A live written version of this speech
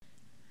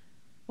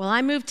Well,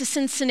 I moved to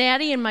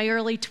Cincinnati in my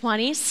early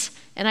 20s,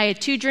 and I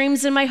had two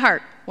dreams in my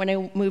heart when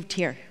I moved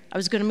here. I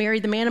was going to marry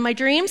the man of my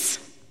dreams,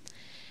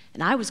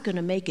 and I was going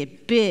to make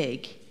it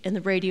big in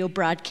the radio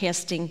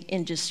broadcasting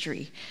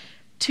industry.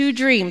 Two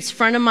dreams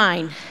front of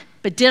mind.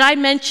 But did I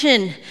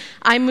mention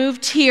I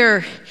moved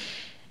here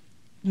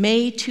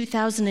May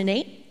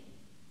 2008?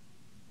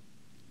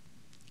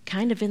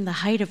 Kind of in the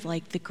height of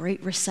like the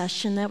Great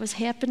Recession that was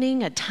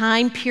happening, a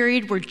time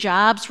period where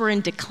jobs were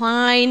in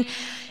decline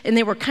and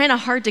they were kind of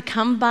hard to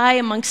come by,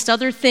 amongst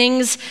other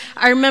things.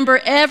 I remember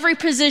every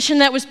position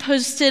that was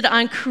posted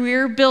on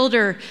Career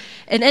Builder,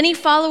 and any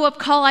follow-up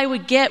call I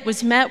would get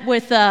was met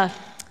with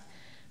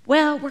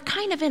well, we're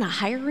kind of in a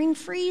hiring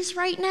freeze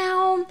right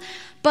now,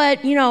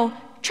 but,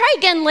 try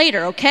again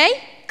later, okay?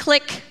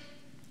 Click.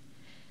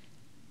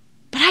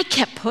 But I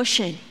kept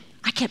pushing.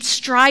 I kept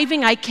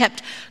striving. I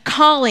kept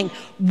calling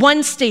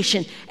one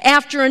station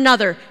after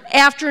another,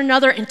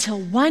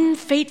 until one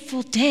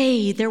fateful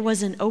day there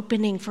was an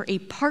opening for a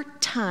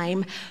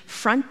part-time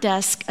front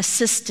desk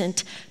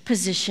assistant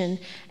position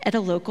at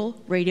a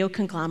local radio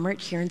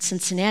conglomerate here in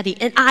Cincinnati.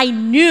 And I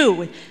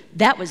knew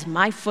that was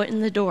my foot in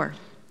the door.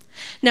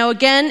 Now,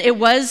 again, it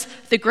was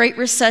the Great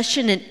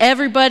Recession, and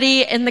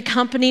everybody in the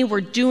company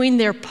were doing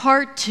their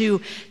part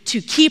to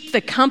keep the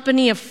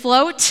company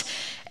afloat.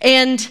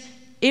 And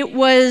it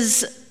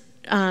was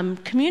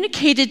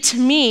communicated to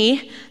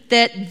me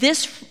that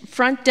this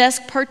front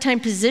desk part-time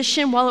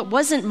position, while it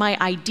wasn't my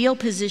ideal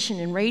position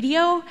in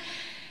radio,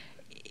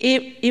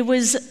 it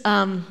was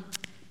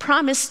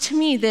promised to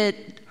me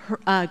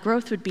that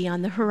growth would be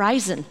on the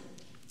horizon.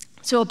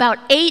 So about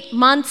 8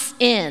 months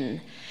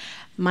in,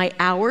 my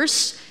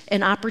hours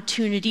and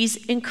opportunities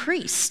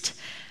increased.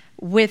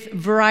 With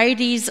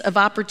varieties of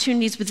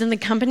opportunities within the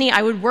company,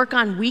 I would work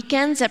on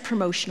weekends at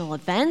promotional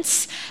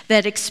events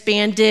that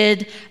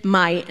expanded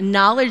my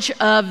knowledge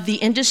of the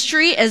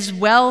industry as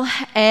well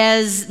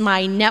as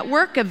my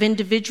network of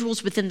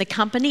individuals within the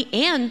company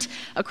and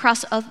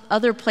across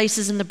other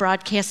places in the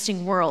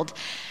broadcasting world.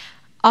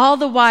 All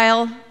the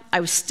while,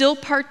 I was still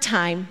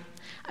part-time.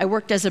 I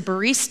worked as a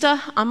barista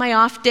on my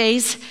off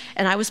days,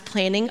 and I was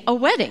planning a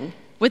wedding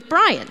with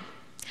Brian.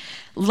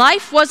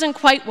 Life wasn't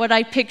quite what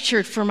I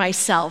pictured for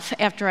myself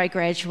after I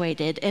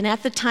graduated. And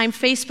at the time,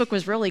 Facebook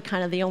was really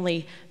kind of the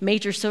only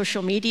major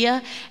social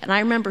media. And I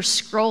remember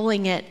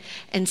scrolling it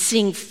and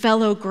seeing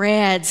fellow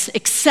grads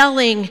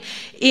excelling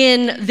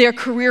in their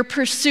career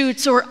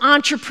pursuits or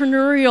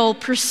entrepreneurial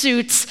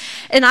pursuits.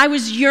 And I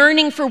was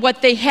yearning for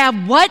what they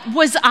have. What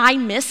was I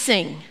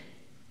missing?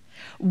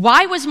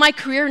 Why was my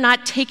career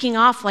not taking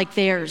off like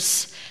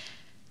theirs?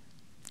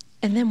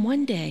 And then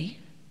one day,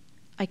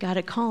 I got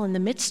a call in the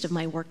midst of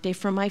my workday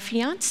from my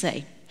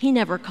fiance. He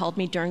never called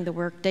me during the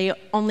workday,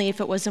 only if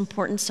it was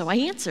important, so I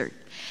answered.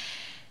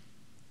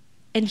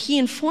 And he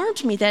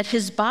informed me that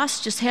his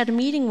boss just had a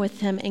meeting with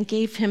him and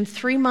gave him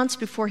 3 months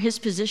before his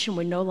position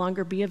would no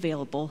longer be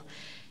available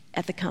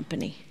at the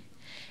company.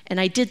 And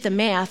I did the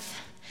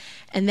math,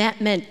 and that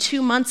meant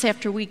 2 months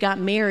after we got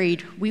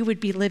married, we would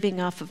be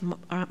living off of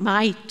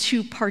my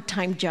 2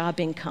 part-time job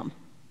income.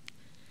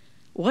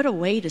 What a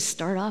way to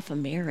start off a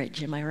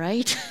marriage, am I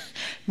right?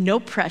 No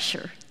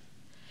pressure.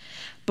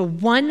 But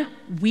 1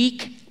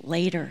 week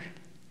later,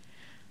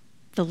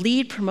 the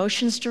lead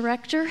promotions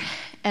director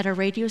at a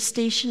radio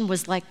station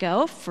was let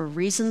go for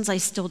reasons I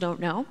still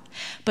don't know,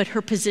 but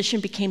her position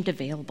became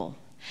available.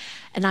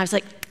 And I was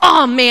like,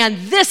 oh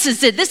man, this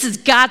is it. This is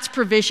God's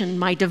provision,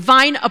 my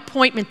divine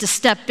appointment to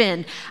step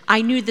in.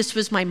 I knew this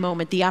was my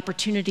moment, the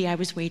opportunity I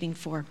was waiting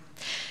for.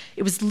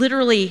 It was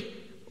literally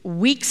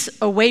weeks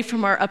away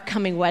from our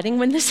upcoming wedding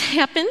when this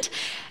happened,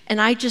 and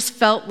I just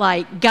felt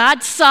like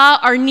God saw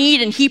our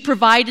need and He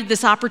provided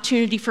this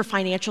opportunity for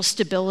financial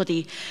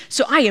stability.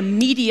 So I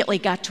immediately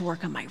got to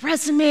work on my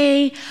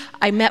resume.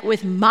 I met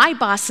with my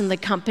boss in the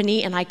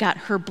company, and I got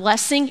her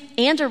blessing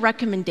and a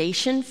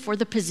recommendation for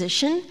the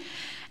position.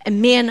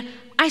 And man,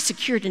 I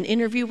secured an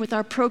interview with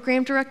our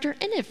program director,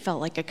 and it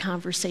felt like a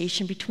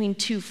conversation between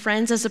two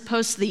friends as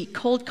opposed to the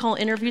cold call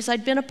interviews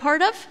I'd been a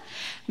part of.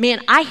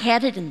 Man, I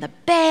had it in the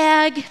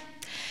bag,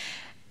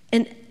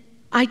 and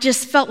I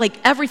just felt like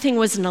everything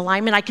was in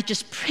alignment. I could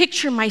just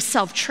picture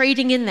myself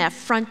trading in that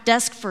front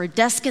desk for a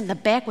desk in the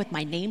back with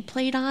my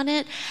nameplate on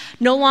it,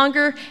 no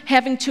longer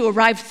having to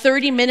arrive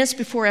 30 minutes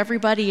before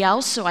everybody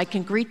else so I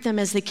can greet them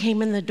as they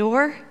came in the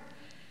door.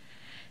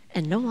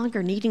 And no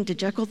longer needing to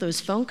juggle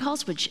those phone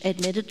calls, which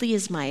admittedly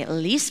is my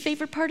least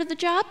favorite part of the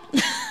job.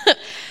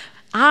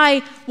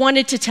 I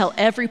wanted to tell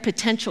every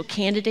potential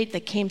candidate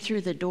that came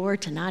through the door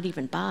to not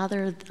even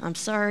bother. I'm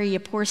sorry, you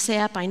poor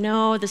sap. I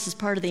know this is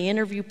part of the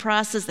interview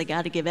process. They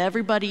got to give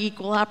everybody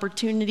equal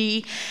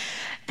opportunity.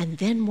 And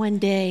then one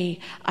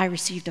day, I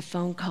received a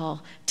phone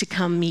call to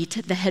come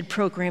meet the head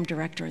program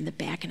director in the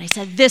back. And I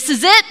said, this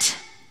is it.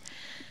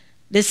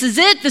 This is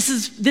it.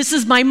 This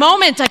is my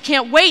moment. I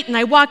can't wait. And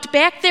I walked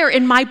back there,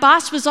 and my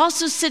boss was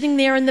also sitting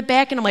there in the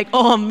back. And I'm like,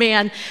 oh,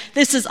 man,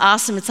 this is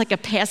awesome. It's like a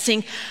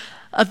passing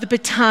of the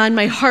baton.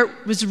 My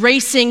heart was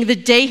racing. The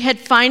day had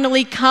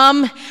finally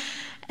come.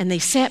 And they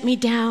sat me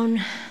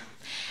down,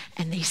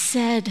 And they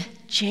said,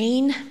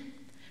 Jane,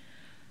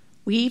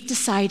 we've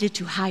decided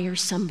to hire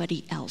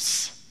somebody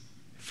else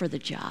for the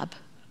job.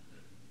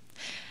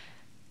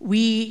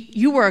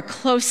 You were a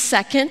close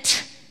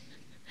second,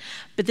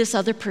 but this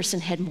other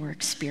person had more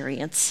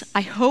experience. I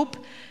hope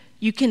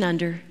you can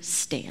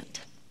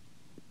understand.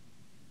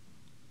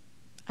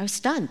 I was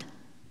stunned.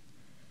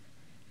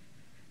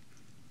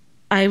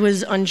 I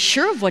was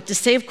unsure of what to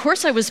say. Of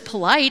course, I was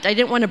polite. I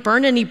didn't want to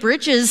burn any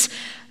bridges.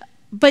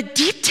 But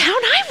deep down,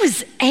 I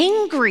was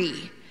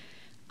angry.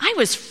 I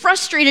was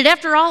frustrated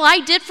after all I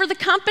did for the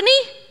company.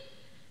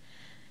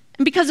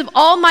 And because of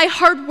all my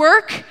hard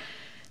work,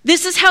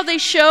 this is how they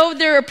show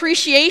their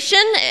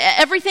appreciation.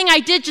 Everything I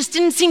did just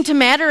didn't seem to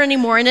matter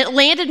anymore, and it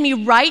landed me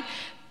right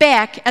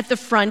back at the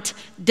front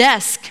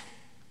desk.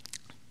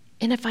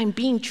 And if I'm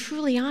being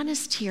truly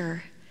honest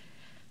here,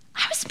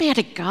 I was mad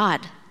at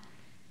God.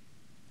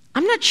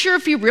 I'm not sure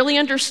if he really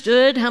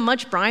understood how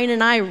much Brian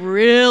and I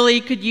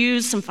really could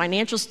use some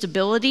financial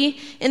stability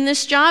in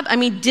this job. I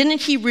mean,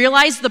 didn't he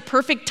realize the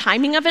perfect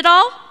timing of it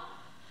all?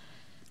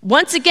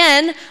 Once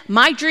again,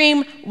 my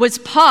dream was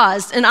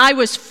paused, and I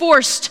was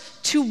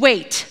forced to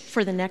wait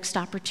for the next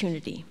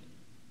opportunity.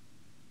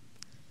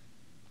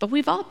 But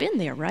we've all been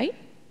there, right?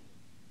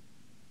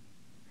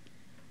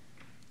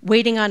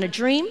 Waiting on a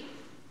dream,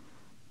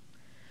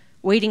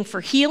 waiting for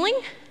healing,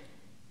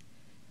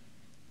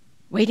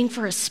 waiting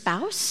for a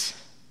spouse,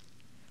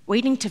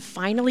 waiting to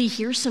finally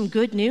hear some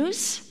good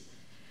news,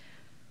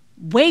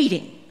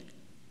 waiting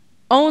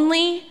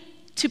only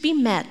to be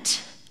met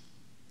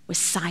with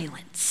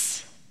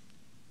silence.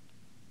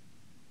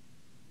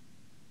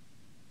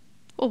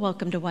 Well,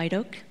 welcome to White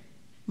Oak.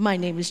 My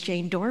name is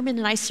Jane Dorman,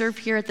 and I serve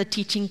here at the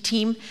teaching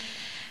team.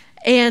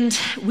 And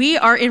we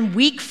are in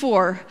week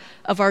 4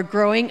 of our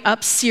Growing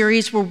Up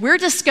series, where we're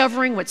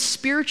discovering what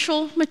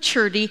spiritual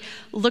maturity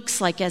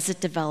looks like as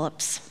it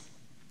develops.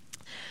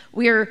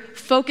 We are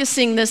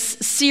focusing this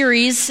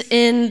series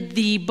in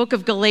the book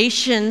of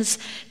Galatians,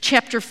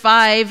 chapter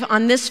 5,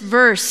 on this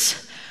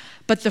verse.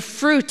 But the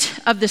fruit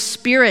of the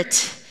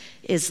Spirit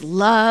is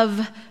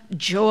love,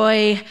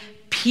 joy,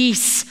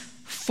 peace,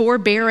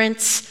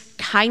 forbearance,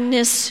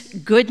 kindness,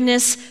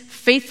 goodness,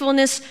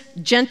 faithfulness,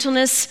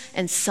 gentleness,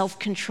 and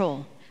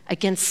self-control.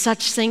 Against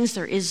such things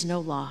there is no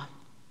law.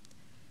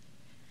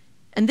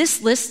 And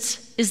this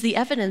list is the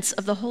evidence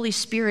of the Holy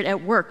Spirit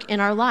at work in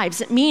our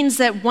lives. It means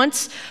that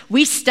once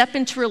we step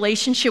into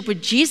relationship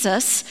with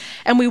Jesus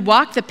and we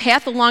walk the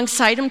path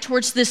alongside him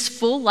towards this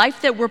full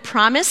life that we're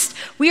promised,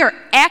 we are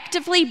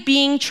actively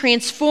being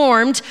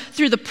transformed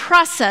through the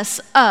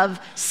process of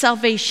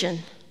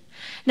salvation.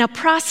 Now,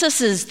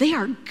 processes, they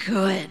are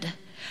good.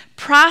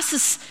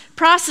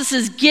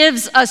 Processes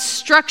gives us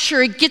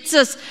structure. It gets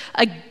us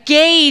a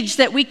gauge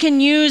that we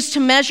can use to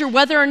measure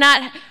whether or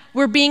not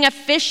we're being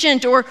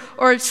efficient or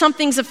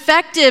something's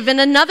effective. And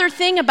another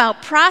thing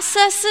about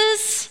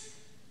processes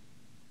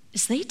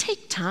is they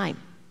take time.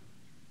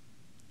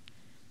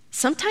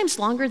 Sometimes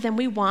longer than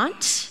we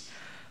want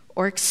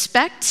or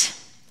expect.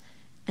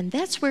 And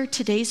that's where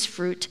today's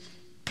fruit,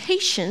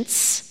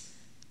 patience,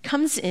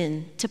 comes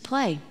into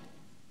play.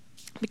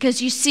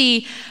 Because you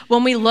see,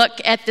 when we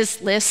look at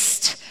this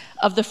list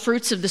of the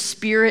fruits of the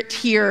Spirit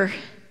here,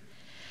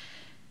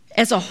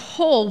 as a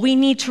whole, we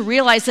need to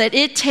realize that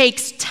it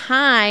takes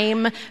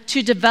time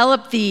to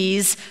develop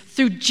these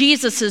through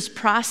Jesus'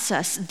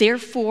 process.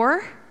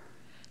 Therefore,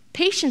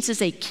 patience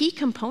is a key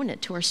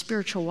component to our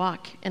spiritual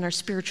walk and our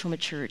spiritual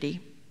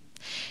maturity.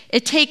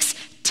 It takes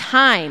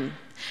time,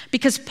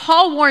 because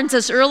Paul warns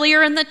us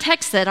earlier in the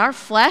text that our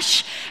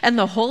flesh and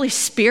the Holy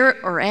Spirit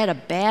are at a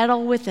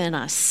battle within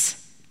us.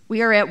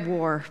 We are at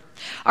war.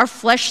 Our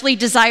fleshly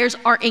desires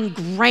are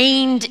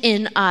ingrained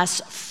in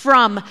us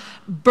from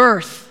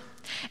birth.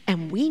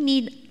 And we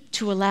need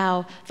to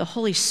allow the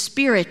Holy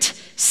Spirit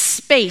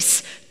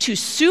space to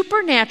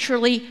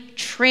supernaturally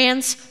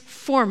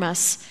transform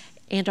us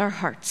and our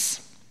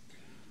hearts.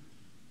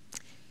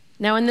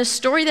 Now, in this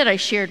story that I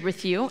shared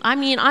with you,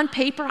 on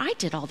paper, I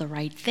did all the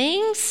right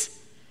things.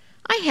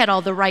 I had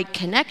all the right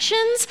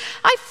connections.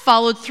 I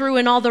followed through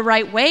in all the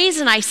right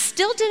ways, and I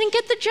still didn't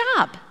get the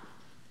job.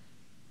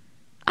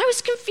 I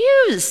was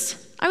confused.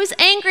 I was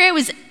angry. I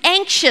was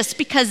anxious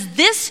because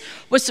this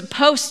was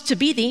supposed to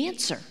be the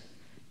answer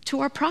to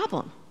our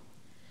problem.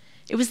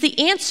 It was the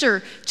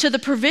answer to the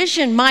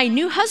provision my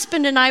new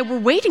husband and I were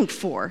waiting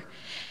for.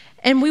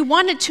 And we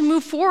wanted to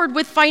move forward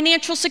with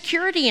financial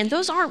security, and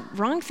those aren't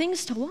wrong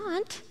things to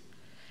want.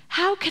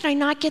 How could I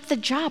not get the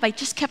job? I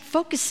just kept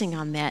focusing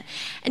on that.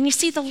 And you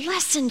see, the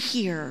lesson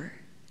here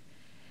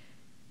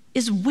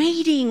is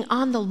waiting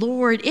on the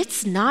Lord.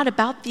 It's not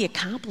about the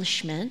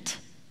accomplishment.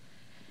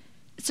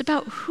 It's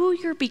about who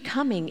you're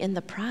becoming in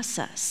the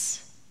process.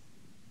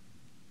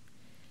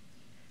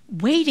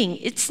 Waiting,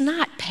 it's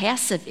not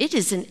passive. It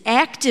is an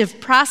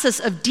active process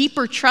of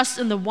deeper trust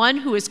in the one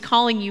who is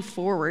calling you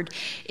forward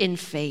in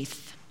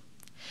faith.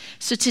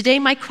 So today,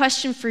 my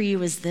question for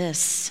you is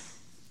this: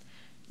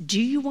 do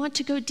you want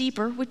to go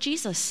deeper with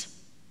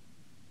Jesus?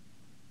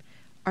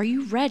 Are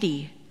you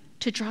ready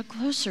to draw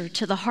closer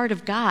to the heart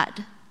of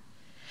God?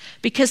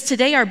 Because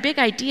today our big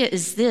idea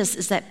is this,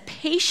 is that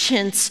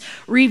patience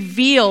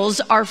reveals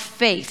our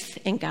faith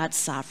in God's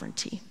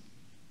sovereignty.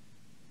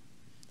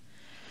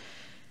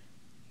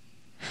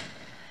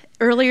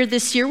 Earlier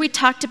this year, we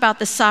talked about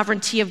the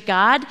sovereignty of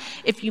God.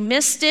 If you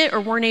missed it or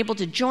weren't able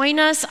to join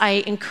us,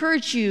 I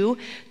encourage you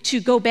to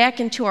go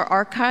back into our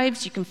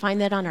archives. You can find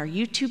that on our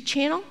YouTube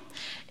channel.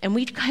 And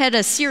we had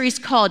a series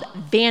called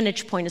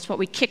Vantage Point. It's what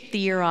we kicked the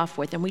year off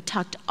with. And we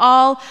talked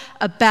all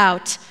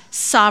about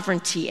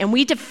sovereignty. And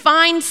we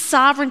defined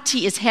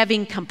sovereignty as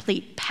having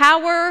complete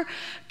power,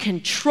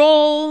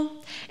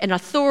 control, and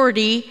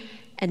authority,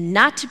 and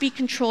not to be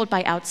controlled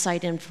by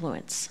outside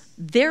influence.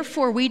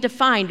 Therefore, we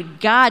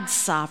defined God's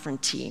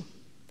sovereignty,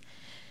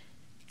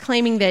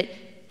 claiming that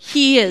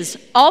He is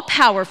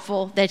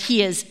all-powerful, that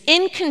He is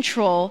in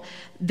control,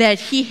 that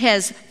He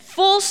has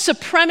full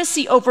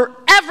supremacy over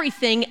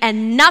everything,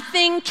 and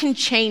nothing can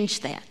change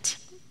that.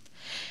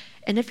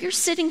 And if you're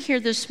sitting here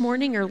this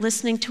morning or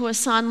listening to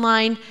us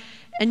online,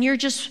 and you're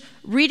just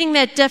reading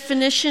that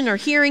definition or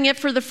hearing it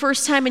for the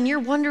first time, and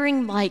you're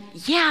wondering, like,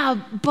 yeah,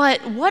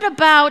 but what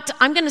about,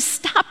 I'm going to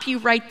stop you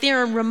right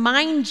there and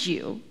remind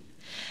you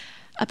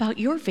about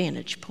your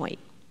vantage point.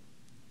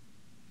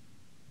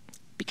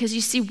 Because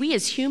you see, we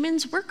as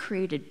humans, we're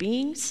created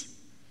beings.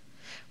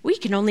 We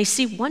can only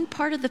see one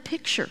part of the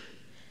picture.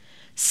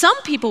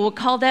 Some people will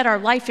call that our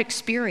life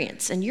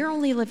experience, and you're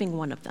only living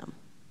one of them.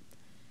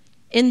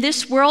 In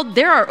this world,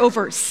 there are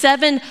over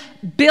 7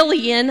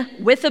 billion,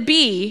 with a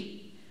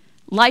B,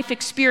 life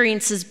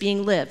experiences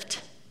being lived.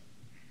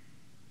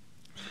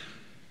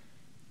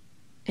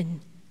 And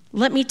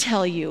let me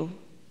tell you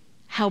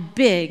how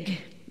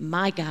big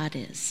my God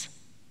is.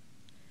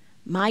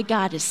 My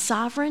God is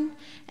sovereign,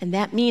 and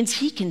that means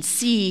He can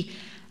see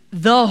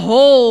the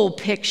whole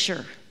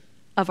picture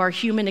of our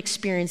human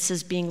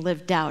experiences being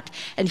lived out.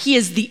 And He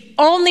is the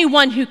only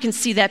one who can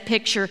see that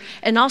picture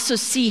and also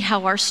see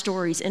how our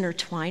stories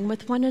intertwine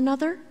with one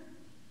another.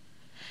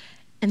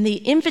 And the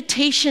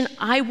invitation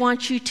I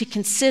want you to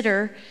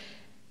consider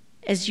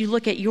as you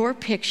look at your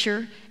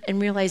picture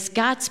and realize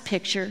God's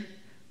picture,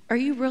 are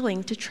you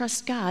willing to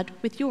trust God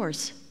with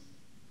yours?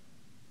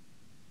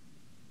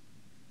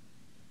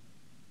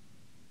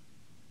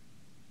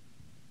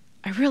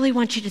 I really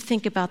want you to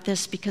think about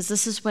this, because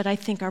this is what I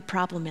think our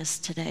problem is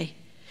today,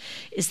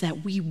 is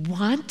that we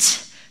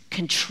want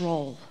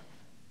control.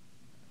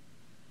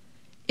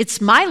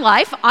 It's my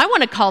life. I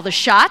want to call the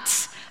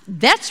shots.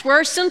 That's where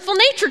our sinful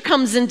nature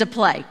comes into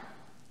play.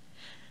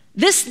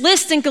 This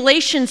list in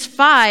Galatians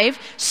 5,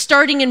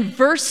 starting in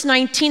verse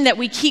 19 that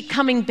we keep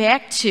coming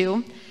back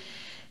to,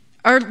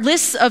 are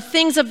lists of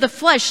things of the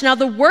flesh. Now,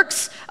 the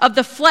works of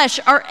the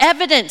flesh are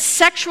evident: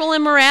 sexual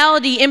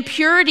immorality,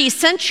 impurity,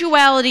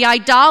 sensuality,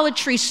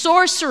 idolatry,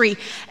 sorcery,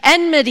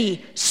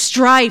 enmity,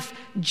 strife,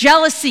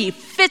 jealousy,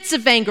 fits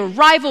of anger,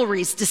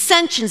 rivalries,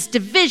 dissensions,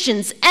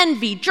 divisions,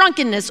 envy,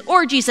 drunkenness,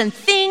 orgies, and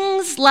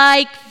things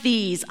like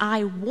these.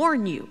 I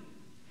warn you,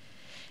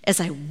 as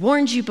I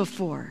warned you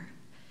before,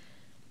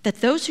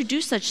 that those who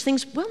do such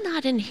things will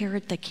not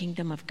inherit the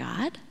kingdom of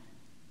God.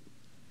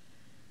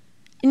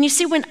 And you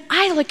see, when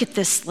I look at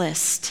this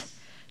list,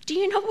 do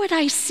you know what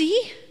I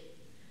see?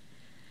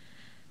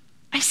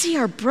 I see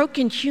our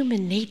broken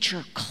human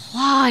nature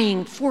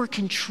clawing for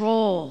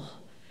control.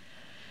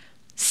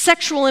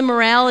 Sexual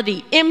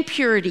immorality,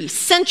 impurity,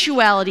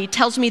 sensuality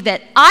tells me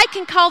that I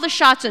can call the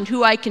shots on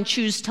who I can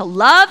choose to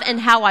love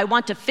and how I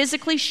want to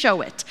physically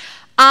show it.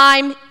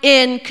 I'm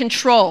in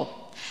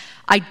control.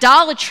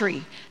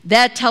 Idolatry,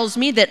 that tells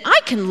me that I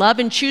can love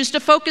and choose to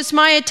focus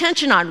my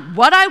attention on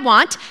what I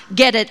want,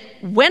 get it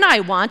when I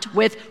want,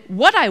 with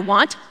what I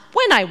want,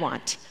 when I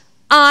want.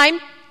 I'm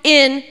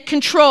in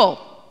control.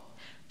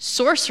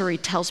 Sorcery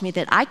tells me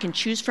that I can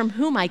choose from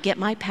whom I get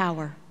my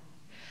power.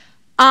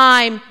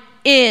 I'm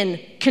in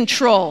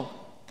control.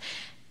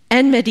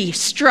 Enmity,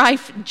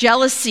 strife,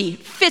 jealousy,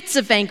 fits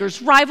of anger,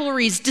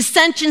 rivalries,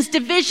 dissensions,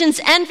 divisions,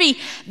 envy,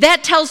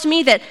 that tells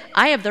me that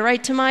I have the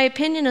right to my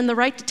opinion and the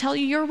right to tell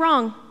you you're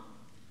wrong.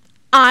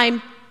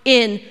 I'm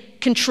in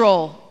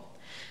control.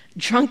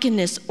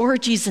 Drunkenness,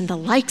 orgies, and the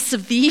likes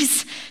of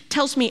these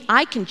tells me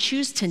I can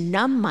choose to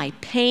numb my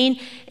pain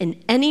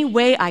in any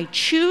way I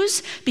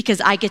choose, because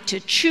I get to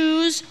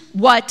choose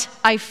what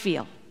I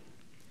feel.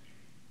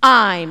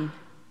 I'm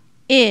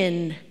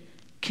in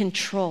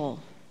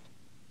control.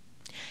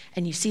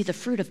 And you see, the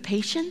fruit of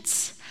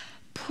patience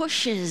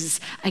pushes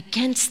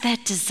against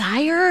that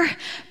desire,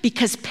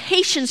 because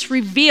patience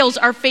reveals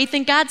our faith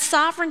in God's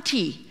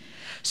sovereignty.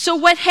 So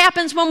what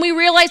happens when we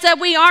realize that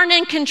we aren't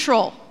in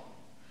control?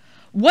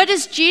 What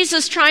is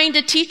Jesus trying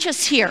to teach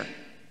us here?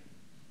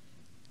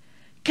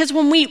 Because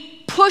when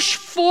we push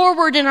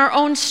forward in our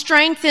own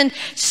strength and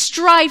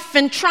strife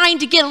and trying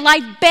to get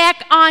life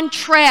back on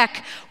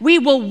track, we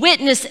will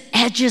witness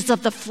edges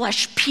of the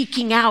flesh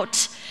peeking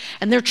out,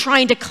 and they're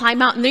trying to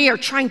climb out, and they are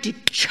trying to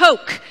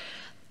choke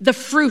the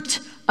fruit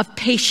of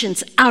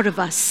patience out of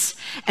us.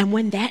 And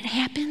when that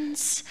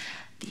happens,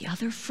 the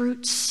other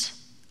fruits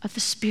of the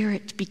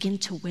Spirit begin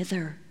to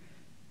wither,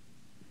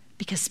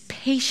 Because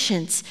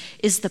patience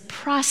is the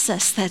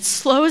process that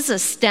slows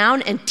us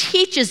down and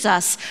teaches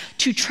us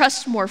to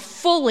trust more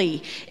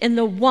fully in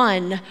the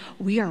one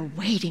we are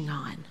waiting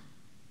on.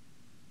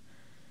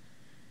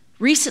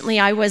 Recently,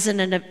 I was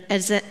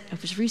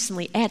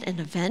recently at an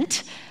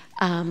event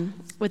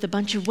with a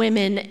bunch of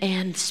women,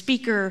 and the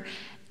speaker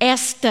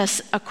asked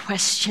us a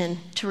question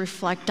to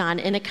reflect on,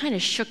 and it kind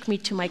of shook me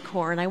to my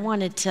core, and I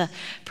wanted to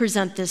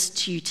present this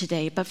to you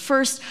today. But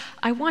first,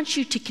 I want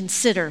you to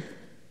consider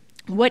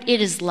what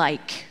it is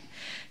like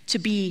to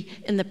be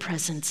in the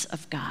presence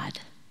of God.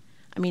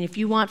 I mean, if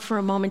you want for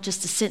a moment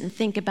just to sit and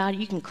think about it,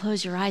 you can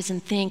close your eyes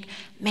and think,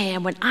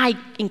 man, when I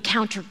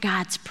encounter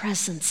God's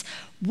presence,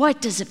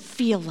 what does it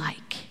feel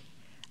like?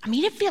 I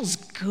mean, it feels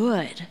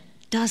good,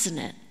 doesn't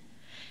it?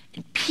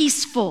 And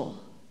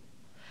peaceful.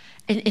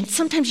 And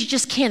sometimes you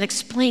just can't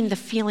explain the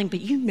feeling,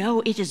 but you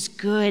know it is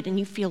good, and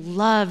you feel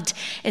loved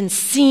and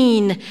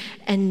seen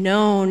and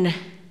known.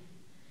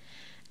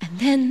 And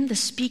then the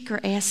speaker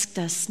asked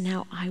us,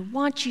 now I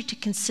want you to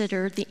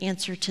consider the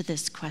answer to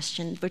this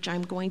question, which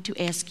I'm going to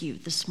ask you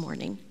this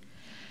morning.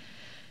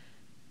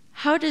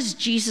 How does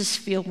Jesus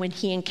feel when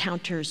he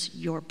encounters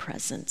your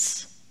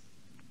presence?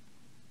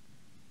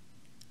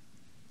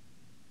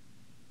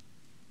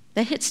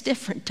 That hits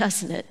different,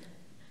 doesn't it?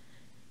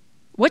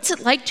 What's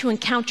it like to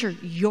encounter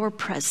your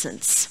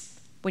presence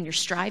when you're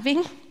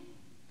striving,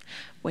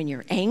 when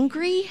you're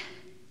angry,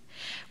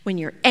 when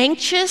you're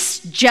anxious,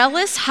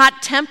 jealous,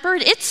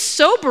 hot-tempered? It's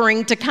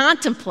sobering to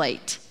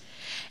contemplate.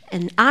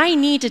 And I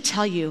need to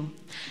tell you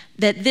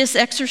that this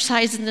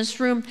exercise in this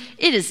room,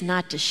 it is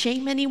not to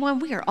shame anyone.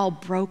 We are all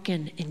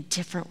broken in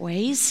different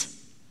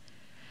ways.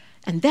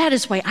 And that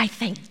is why I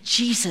thank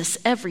Jesus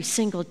every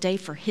single day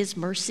for his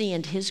mercy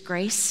and his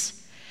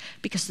grace.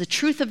 Because the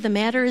truth of the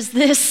matter is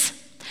this,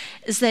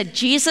 is that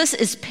Jesus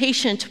is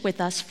patient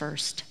with us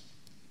first.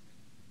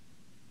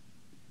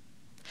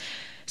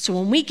 So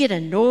when we get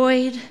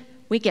annoyed,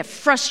 we get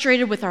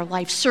frustrated with our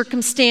life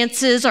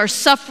circumstances, our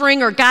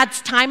suffering, or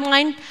God's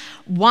timeline,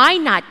 why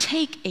not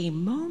take a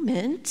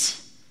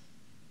moment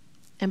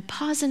and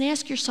pause and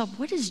ask yourself,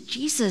 what is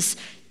Jesus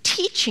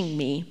teaching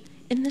me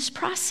in this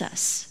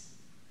process?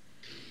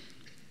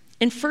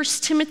 In 1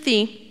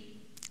 Timothy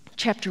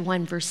chapter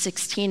 1, verse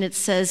 16, it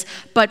says,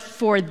 "But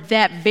for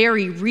that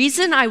very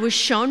reason I was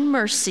shown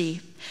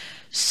mercy,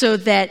 so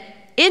that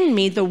in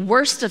me, the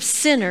worst of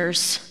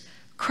sinners,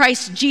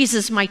 Christ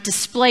Jesus might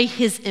display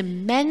his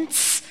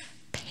immense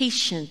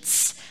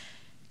patience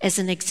as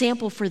an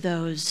example for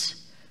those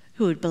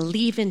who would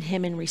believe in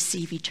him and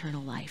receive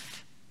eternal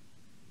life."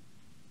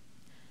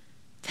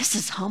 This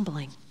is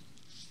humbling.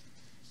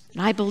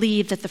 And I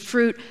believe that the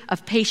fruit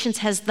of patience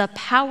has the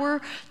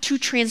power to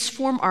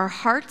transform our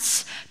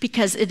hearts,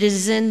 because it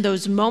is in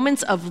those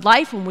moments of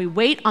life when we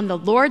wait on the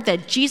Lord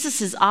that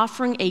Jesus is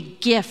offering a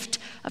gift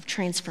of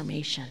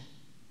transformation.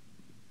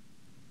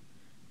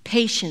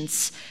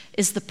 Patience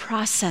is the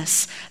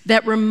process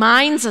that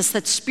reminds us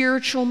that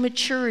spiritual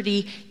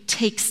maturity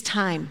takes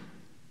time.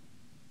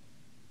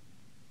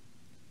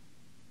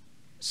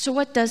 So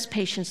what does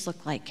patience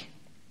look like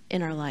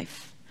in our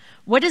life?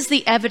 What is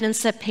the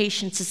evidence that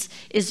patience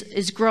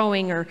is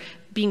growing or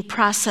being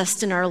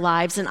processed in our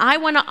lives? And I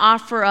want to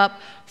offer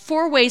up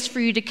 4 ways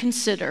for you to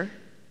consider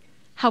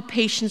how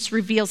patience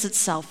reveals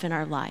itself in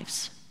our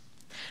lives.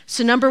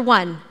 So number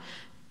 1,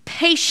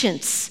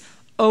 patience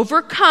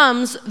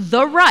overcomes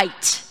the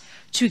right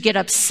to get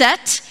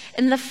upset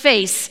in the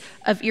face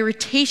of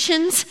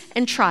irritations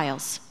and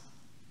trials.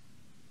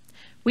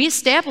 We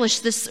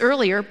established this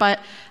earlier,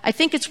 but I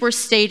think it's worth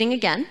stating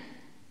again.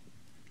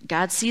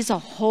 God sees a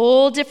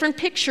whole different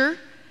picture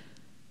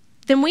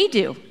than we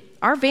do.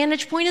 Our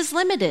vantage point is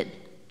limited.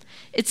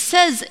 It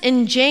says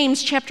in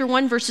James chapter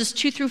 1, verses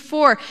 2 through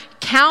 4,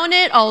 "Count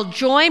it all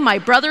joy, my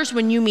brothers,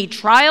 when you meet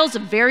trials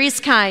of various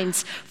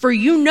kinds, for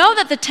you know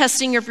that the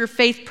testing of your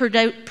faith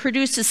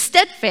produces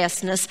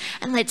steadfastness,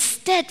 and let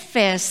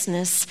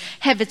steadfastness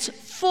have its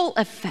full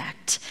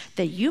effect,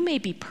 that you may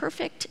be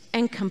perfect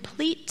and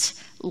complete,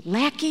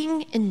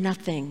 lacking in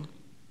nothing."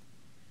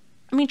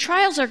 I mean,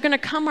 trials are going to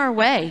come our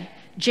way.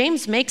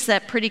 James makes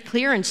that pretty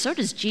clear, and so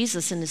does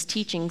Jesus in his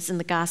teachings in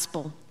the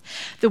gospel.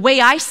 The way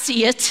I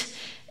see it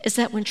is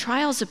that when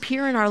trials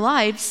appear in our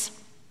lives,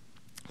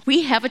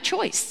 we have a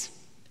choice.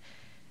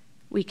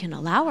 We can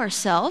allow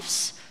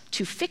ourselves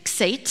to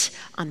fixate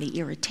on the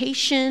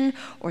irritation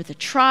or the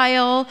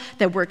trial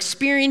that we're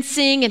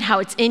experiencing and how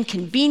it's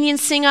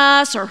inconveniencing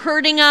us or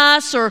hurting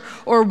us or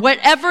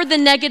whatever the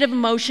negative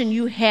emotion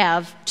you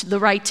have to the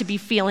right to be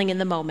feeling in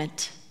the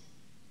moment.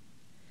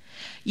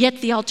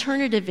 Yet the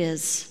alternative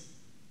is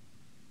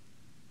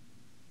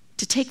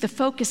to take the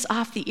focus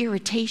off the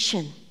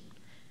irritation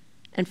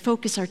and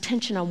focus our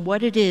attention on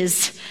what it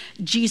is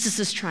Jesus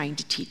is trying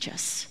to teach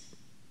us.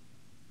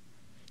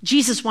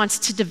 Jesus wants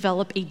to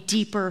develop a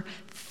deeper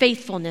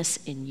faithfulness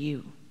in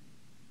you.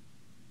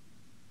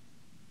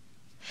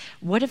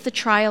 What if the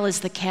trial is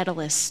the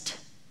catalyst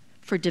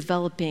for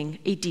developing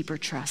a deeper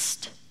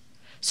trust?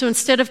 So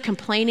instead of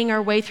complaining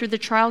our way through the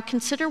trial,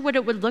 consider what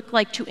it would look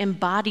like to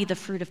embody the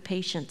fruit of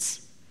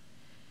patience.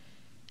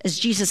 as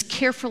Jesus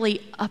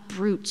carefully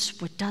uproots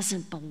what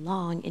doesn't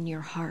belong in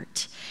your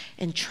heart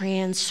and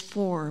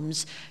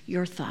transforms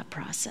your thought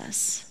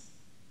process.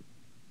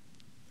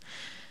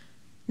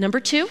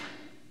 Number 2,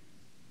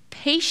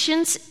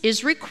 patience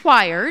is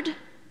required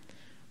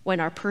when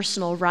our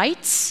personal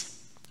rights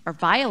are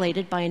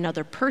violated by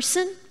another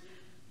person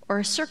or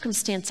a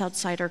circumstance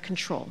outside our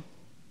control.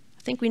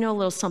 I think we know a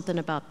little something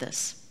about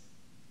this.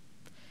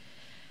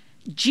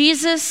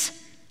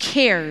 Jesus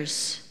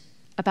cares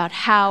about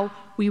how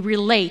we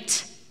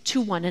relate to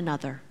one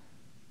another.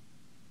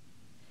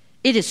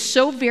 It is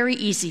so very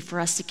easy for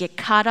us to get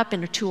caught up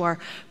into our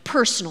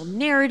personal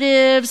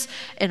narratives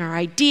and our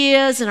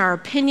ideas and our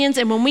opinions.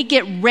 And when we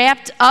get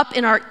wrapped up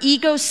in our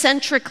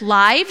egocentric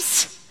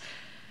lives,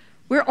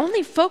 we're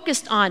only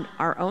focused on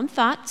our own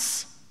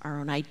thoughts, our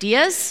own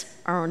ideas,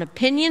 our own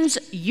opinions,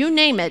 you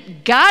name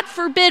it. God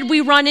forbid we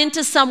run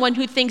into someone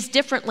who thinks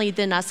differently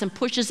than us and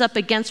pushes up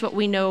against what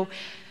we know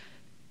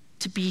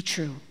to be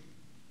true.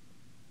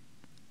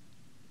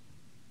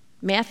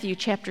 Matthew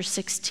chapter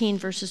 16,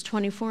 verses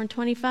 24 and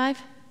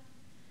 25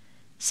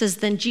 says,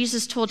 "Then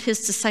Jesus told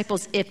his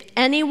disciples, 'If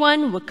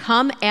anyone would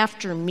come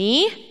after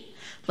me,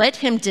 let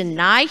him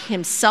deny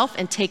himself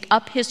and take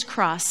up his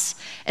cross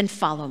and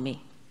follow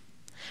me.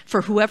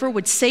 For whoever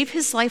would save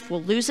his life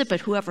will lose it,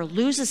 but whoever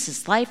loses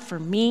his life for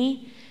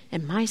me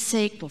and my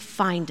sake will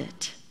find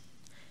it.'"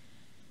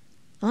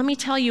 Let me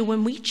tell you,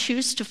 when we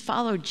choose to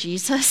follow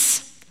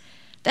Jesus,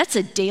 that's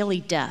a daily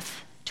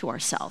death to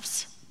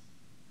ourselves.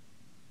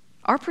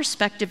 Our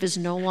perspective is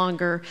no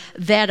longer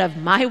that of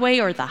my way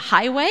or the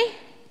highway.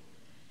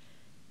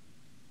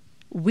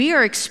 We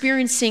are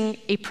experiencing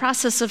a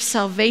process of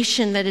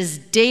salvation that is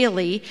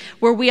daily,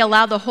 where we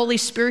allow the Holy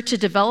Spirit to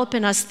develop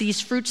in us these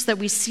fruits that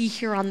we see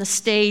here on the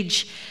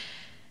stage.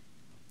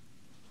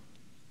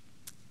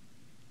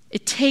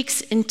 It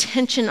takes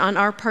intention on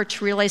our part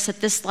to realize that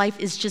this life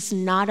is just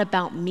not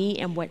about me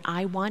and what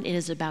I want. It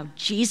is about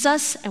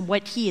Jesus and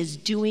what he is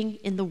doing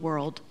in the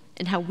world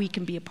and how we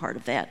can be a part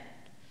of that.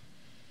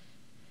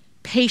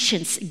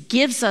 Patience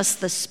gives us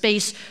the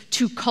space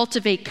to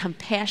cultivate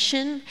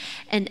compassion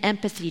and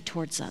empathy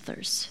towards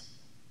others.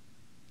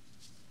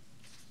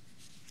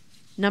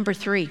 Number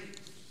 3,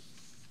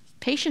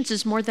 patience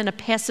is more than a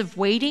passive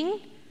waiting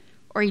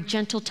or a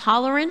gentle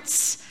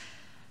tolerance,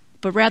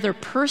 but rather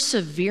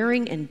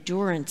persevering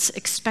endurance,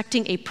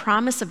 expecting a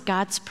promise of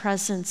God's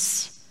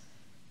presence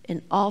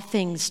in all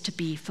things to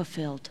be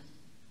fulfilled.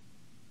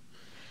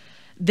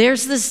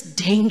 There's this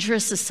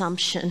dangerous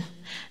assumption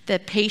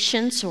that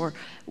patience, or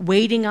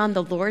waiting on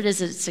the Lord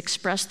as it's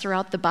expressed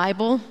throughout the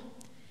Bible,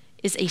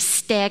 is a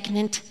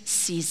stagnant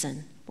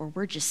season where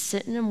we're just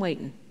sitting and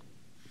waiting.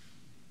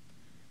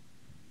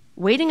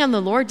 Waiting on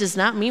the Lord does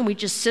not mean we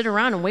just sit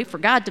around and wait for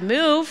God to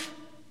move.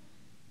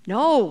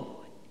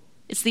 No,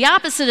 it's the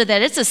opposite of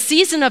that. It's a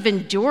season of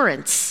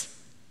endurance.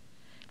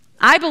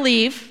 I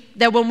believe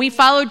that when we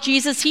follow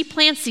Jesus, he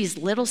plants these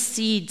little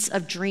seeds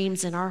of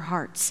dreams in our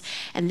hearts,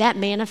 and that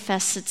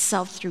manifests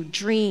itself through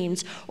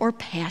dreams or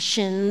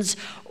passions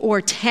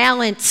or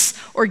talents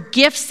or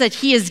gifts that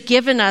he has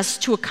given us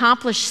to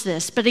accomplish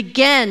this. But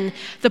again,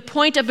 the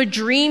point of a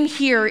dream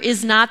here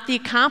is not the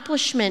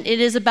accomplishment. It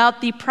is about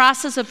the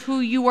process of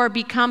who you are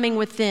becoming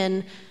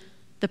within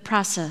the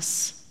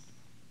process.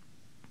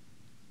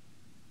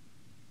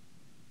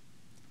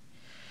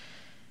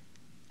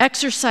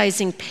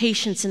 Exercising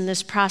patience in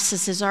this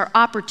process is our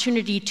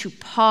opportunity to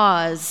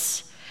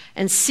pause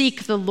and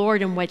seek the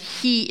Lord in what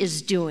he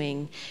is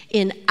doing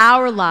in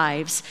our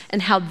lives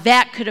and how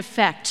that could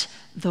affect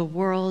the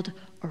world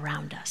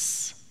around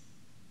us.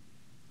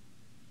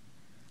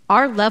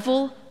 Our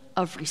level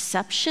of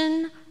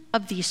reception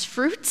of these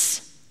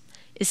fruits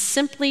is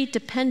simply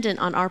dependent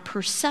on our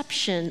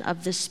perception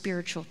of this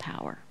spiritual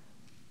power.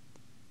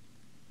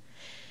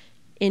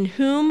 In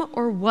whom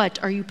or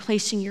what are you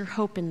placing your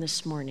hope in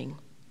this morning?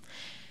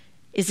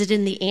 Is it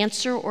in the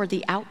answer or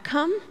the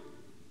outcome?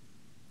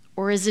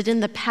 Or is it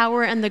in the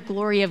power and the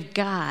glory of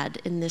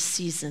God in this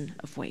season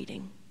of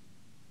waiting?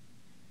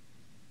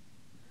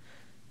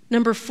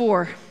 Number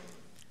 4,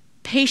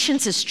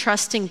 patience is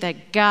trusting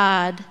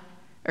God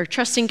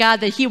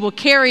that he will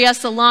carry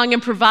us along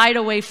and provide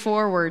a way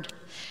forward.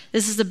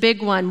 This is a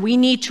big one. We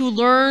need to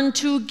learn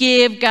to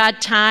give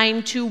God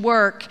time to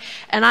work.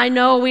 And I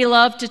know we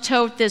love to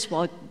tote this.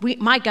 Well,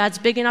 my God's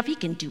big enough, he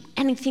can do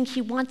anything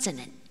he wants in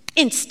an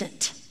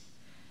instant.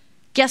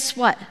 Guess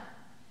what?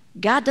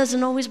 God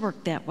doesn't always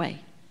work that way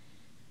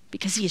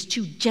because he is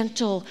too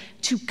gentle,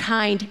 too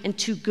kind, and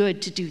too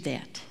good to do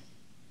that.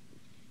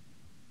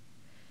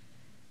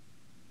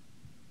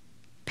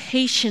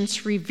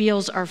 Patience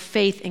reveals our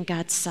faith in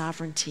God's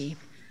sovereignty.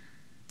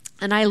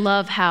 And I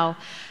love how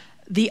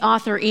the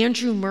author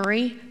Andrew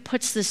Murray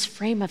puts this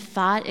frame of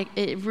thought.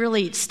 It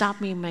really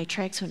stopped me in my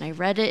tracks when I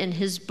read it in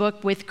his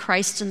book, With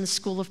Christ in the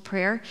School of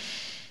Prayer.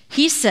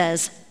 He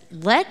says,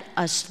 let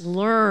us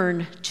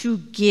learn to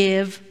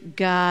give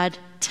God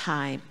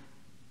time.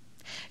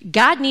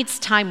 God needs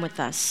time with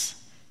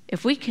us.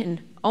 If we can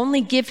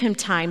only give him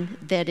time,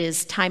 that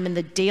is, time in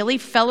the daily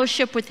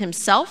fellowship with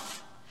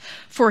himself,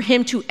 for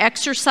him to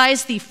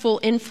exercise the full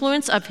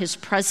influence of his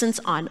presence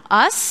on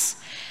us,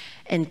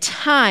 and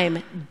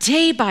time,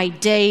 day by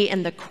day,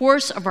 in the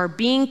course of our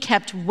being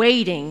kept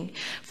waiting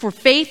for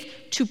faith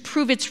to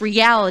prove its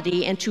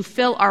reality and to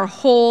fill our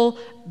whole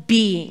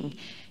being.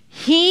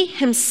 He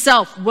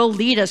himself will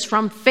lead us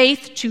from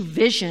faith to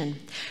vision.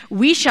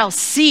 We shall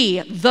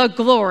see the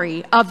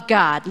glory of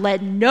God.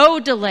 Let no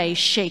delay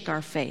shake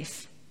our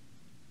faith.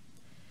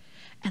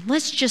 And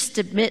let's just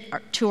admit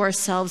to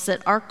ourselves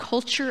that our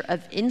culture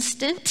of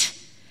instant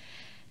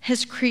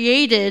has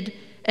created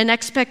an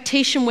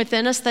expectation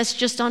within us that's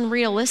just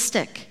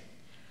unrealistic.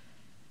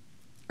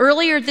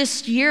 Earlier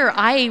this year,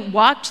 I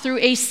walked through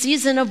a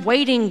season of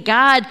waiting.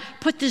 God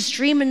put this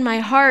dream in my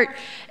heart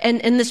and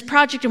this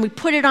project, and we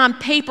put it on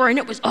paper, and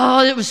it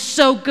was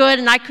so good,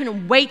 and I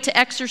couldn't wait to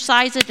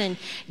exercise it and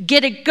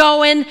get it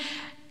going.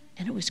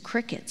 And it was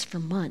crickets for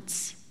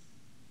months.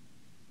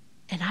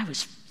 And I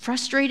was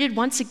frustrated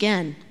once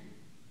again.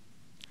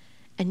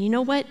 And you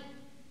know what?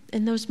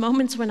 In those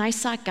moments when I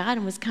sought God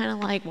and was kind of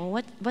like, well,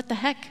 what the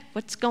heck?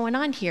 What's going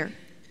on here?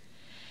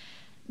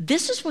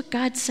 This is what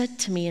God said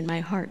to me in my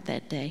heart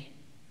that day.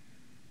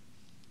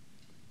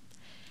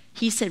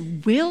 He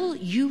said, will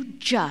you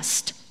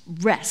just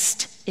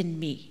rest in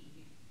me?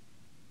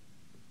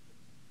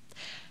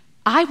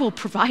 I will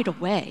provide a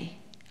way.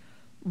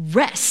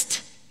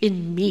 Rest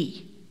in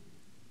me.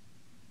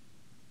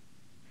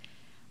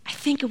 I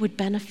think it would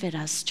benefit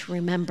us to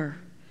remember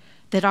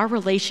that our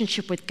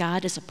relationship with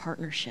God is a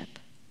partnership.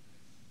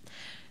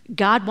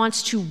 God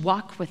wants to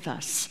walk with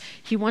us.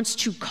 He wants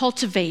to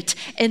cultivate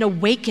and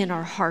awaken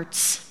our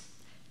hearts.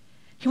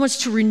 He wants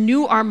to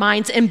renew our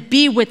minds and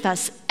be with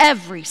us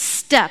every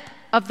step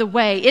of the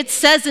way. It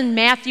says in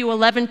Matthew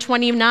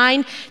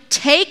 11:29,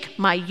 take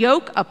my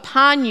yoke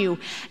upon you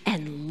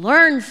and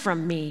learn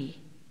from me.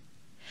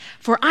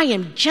 For I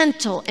am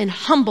gentle and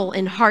humble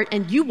in heart,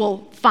 and you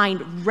will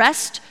find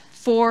rest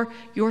for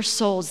your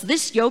souls.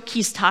 This yoke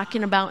he's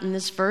talking about in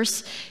this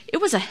verse, it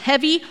was a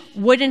heavy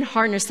wooden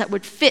harness that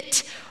would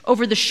fit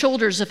over the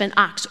shoulders of an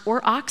ox or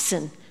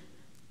oxen.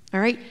 All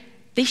right?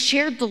 They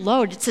shared the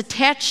load. It's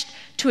attached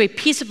to a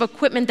piece of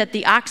equipment that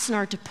the oxen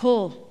are to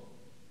pull.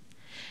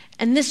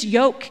 And this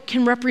yoke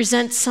can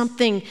represent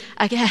something,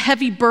 a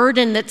heavy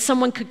burden that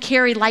someone could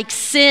carry, like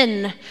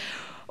sin,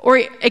 or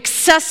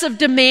excessive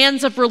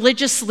demands of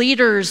religious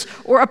leaders,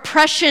 or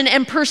oppression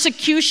and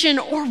persecution,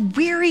 or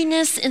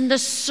weariness in the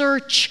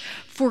search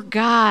for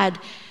God.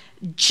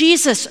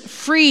 Jesus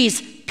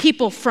frees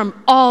people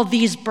from all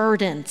these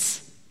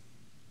burdens.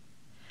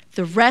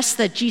 The rest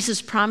that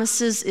Jesus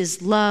promises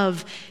is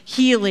love,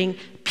 healing,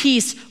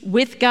 peace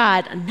with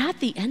God, not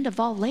the end of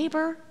all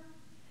labor.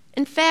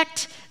 In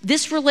fact,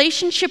 this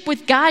relationship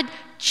with God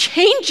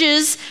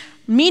changes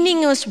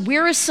meaningless,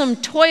 wearisome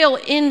toil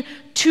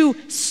into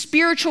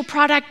spiritual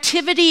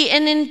productivity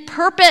and in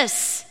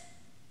purpose.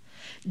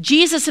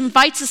 Jesus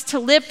invites us to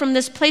live from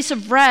this place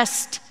of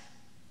rest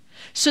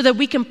so that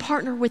we can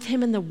partner with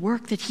him in the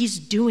work that he's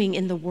doing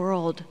in the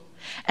world.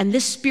 And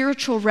this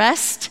spiritual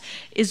rest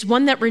is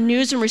one that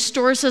renews and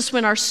restores us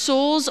when our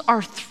souls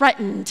are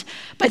threatened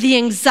by the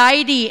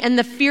anxiety and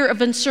the fear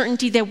of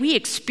uncertainty that we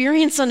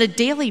experience on a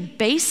daily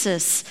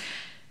basis.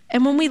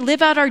 And when we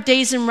live out our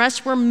days in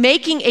rest, we're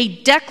making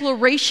a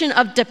declaration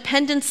of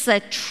dependence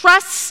that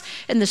trusts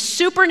in the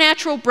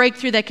supernatural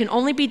breakthrough that can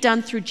only be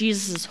done through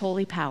Jesus'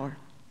 holy power.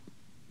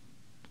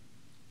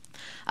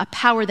 A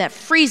power that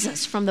frees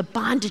us from the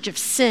bondage of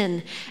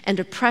sin and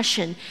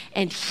oppression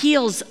and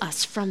heals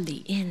us from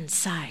the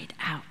inside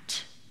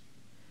out.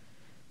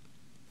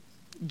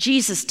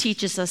 Jesus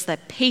teaches us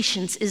that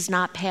patience is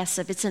not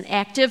passive. It's an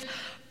active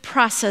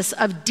process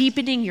of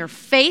deepening your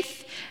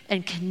faith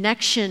and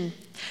connection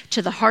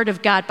to the heart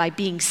of God by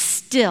being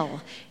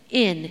still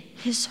in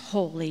his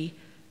holy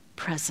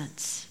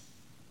presence,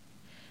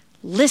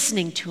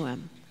 listening to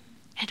him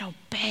and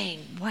obeying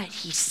what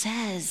he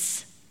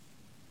says.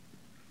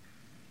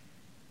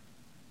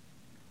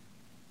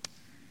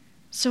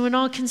 So in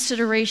all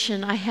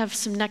consideration, I have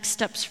some next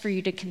steps for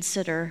you to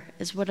consider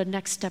as what a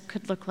next step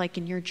could look like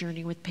in your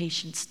journey with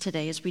patience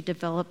today as we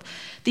develop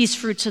these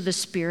fruits of the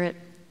Spirit.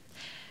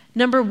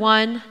 Number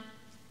one,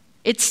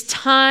 it's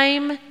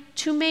time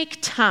to make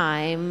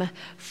time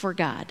for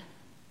God.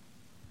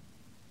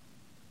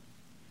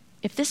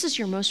 If this is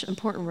your most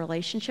important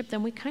relationship,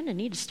 then we kind of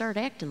need to start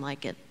acting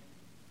like it.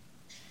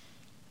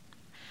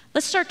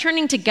 Let's start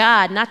turning to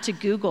God, not to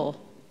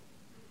Google.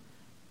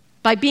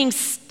 By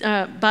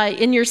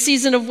in your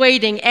season of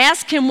waiting,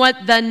 ask him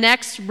what the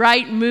next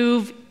right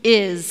move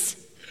is.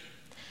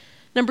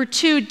 Number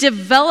two,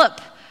 develop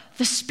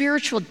the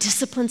spiritual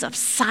disciplines of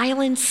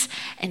silence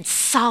and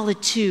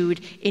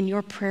solitude in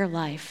your prayer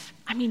life.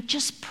 I mean,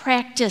 just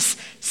practice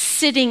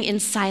sitting in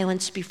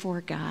silence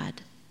before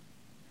God.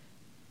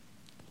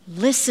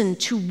 Listen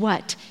to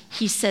what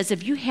he says.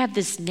 If you have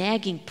this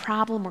nagging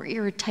problem or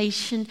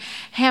irritation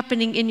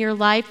happening in your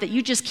life that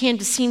you just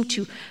can't seem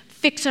to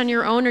fix on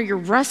your own or you're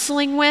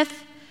wrestling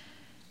with,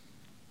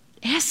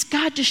 ask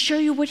God to show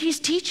you what he's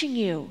teaching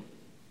you.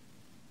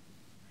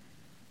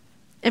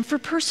 and for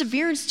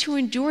perseverance to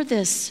endure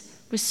this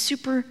with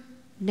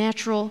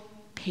supernatural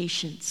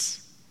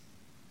patience.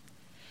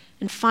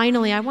 And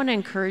finally, I want to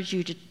encourage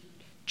you to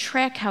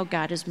track how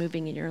God is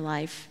moving in your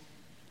life.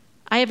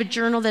 I have a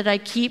journal that I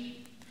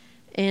keep,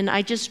 and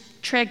I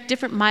just track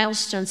different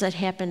milestones that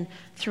happen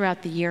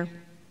throughout the year,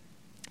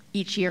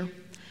 each year,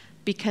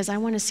 because I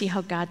want to see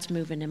how God's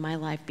moving in my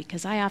life,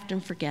 because I often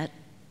forget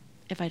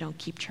if I don't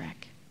keep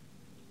track.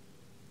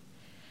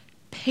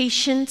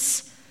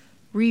 Patience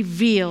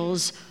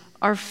reveals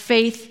our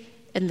faith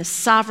in the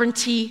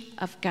sovereignty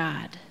of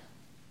God.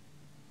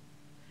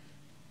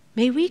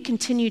 May we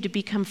continue to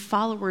become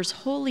followers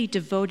wholly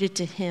devoted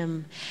to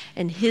Him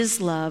and His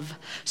love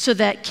so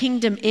that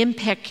kingdom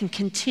impact can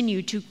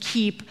continue to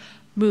keep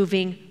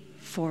moving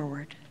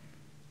forward.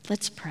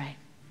 Let's pray.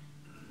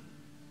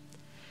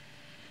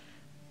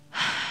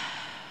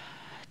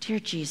 Dear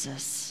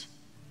Jesus,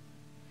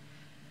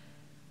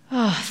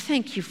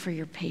 thank you for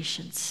your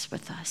patience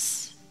with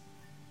us.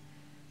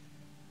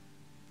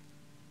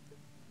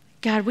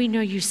 God, we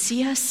know you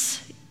see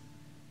us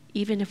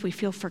even if we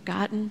feel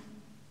forgotten.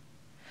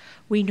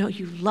 We know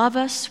you love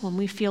us when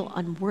we feel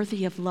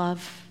unworthy of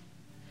love.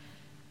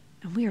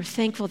 And we are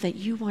thankful that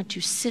you want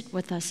to sit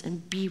with us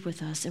and be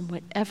with us in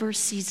whatever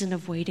season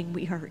of waiting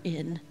we are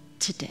in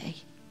today.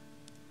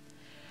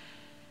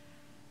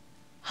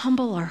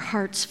 Humble our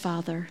hearts,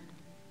 Father.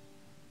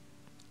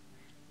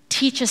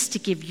 Teach us to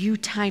give you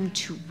time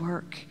to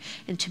work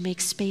and to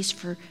make space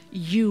for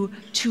you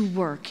to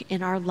work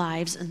in our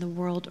lives and the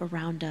world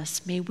around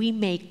us. May we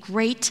make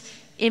great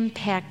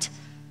impact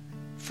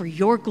for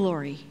your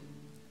glory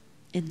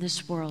in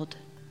this world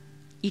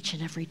each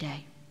and every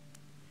day.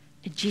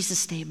 In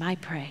Jesus' name I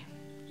pray.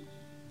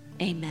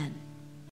 Amen.